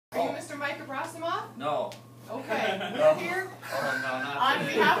No. Okay, we're here Oh, no, not on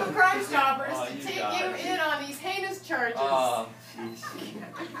today. behalf of Crime Stoppers Oh, to you take guys. you in on these heinous charges. Oh, jeez.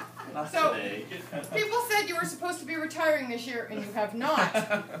 Not So- today. People said you were supposed to be retiring this year, and you have not.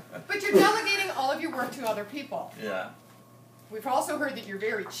 But you're delegating all of your work to other people. Yeah. We've also heard that you're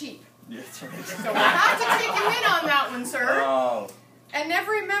very cheap. Yeah, that's right. So we'll have to take you in on that one, sir. Oh. And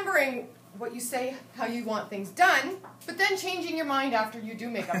never remembering what you say, how you want things done, but then changing your mind after you do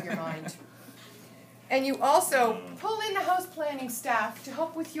make up your mind. And you also pull in the house planning staff to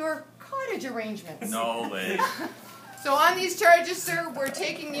help with your cottage arrangements. No way. So on these charges, sir, we're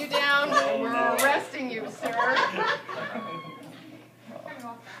taking you down and we're arresting you, sir.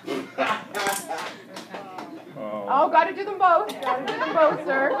 Oh, gotta do them both. Gotta do them both,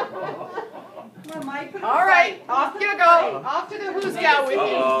 sir. All right, off you go. Off to the who's gal with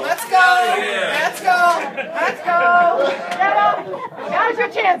you. Let's go. Let's go. Let's go. Get up. Now's your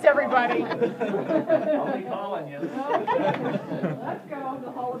chance, everybody. I'll be calling you. Let's go.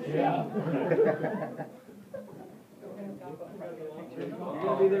 The Hall of Shame. You're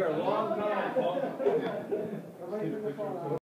going to be there a long time, folks.